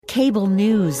Cable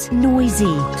news,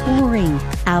 noisy, boring,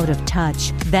 out of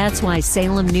touch. That's why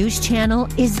Salem News Channel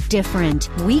is different.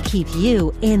 We keep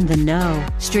you in the know.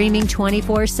 Streaming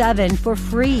 24/7 for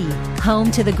free.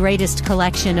 Home to the greatest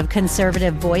collection of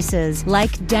conservative voices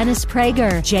like Dennis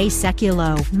Prager, Jay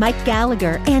Sekulow, Mike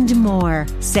Gallagher, and more.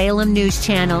 Salem News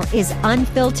Channel is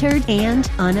unfiltered and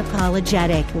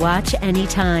unapologetic. Watch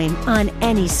anytime, on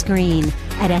any screen,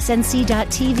 at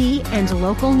snc.tv and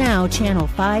Local Now Channel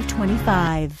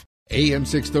 525.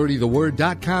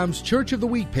 AM630TheWord.com's Church of the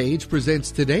Week page presents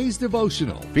today's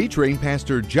devotional featuring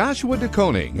Pastor Joshua de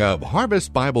Koning of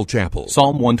Harvest Bible Chapel.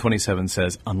 Psalm 127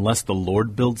 says, "Unless the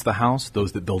Lord builds the house,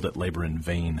 those that build it labor in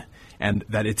vain." And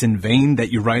that it's in vain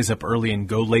that you rise up early and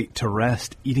go late to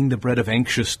rest, eating the bread of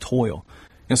anxious toil.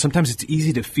 Sometimes it's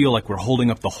easy to feel like we're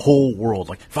holding up the whole world.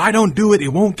 Like, if I don't do it,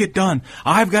 it won't get done.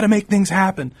 I've got to make things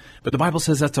happen. But the Bible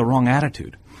says that's a wrong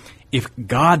attitude. If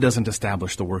God doesn't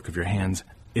establish the work of your hands,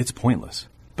 it's pointless.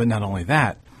 But not only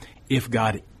that, if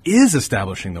God is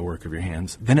establishing the work of your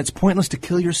hands, then it's pointless to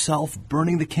kill yourself,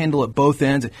 burning the candle at both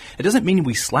ends. It doesn't mean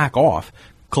we slack off.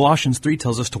 Colossians 3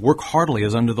 tells us to work heartily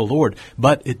as unto the Lord,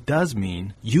 but it does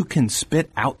mean you can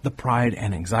spit out the pride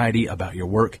and anxiety about your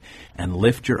work and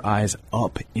lift your eyes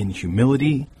up in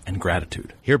humility and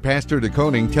gratitude. Hear Pastor de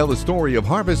Koning tell the story of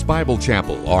Harvest Bible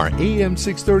Chapel, our AM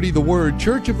 630 The Word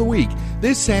Church of the Week,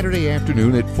 this Saturday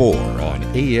afternoon at 4 on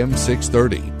AM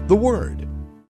 630 The Word.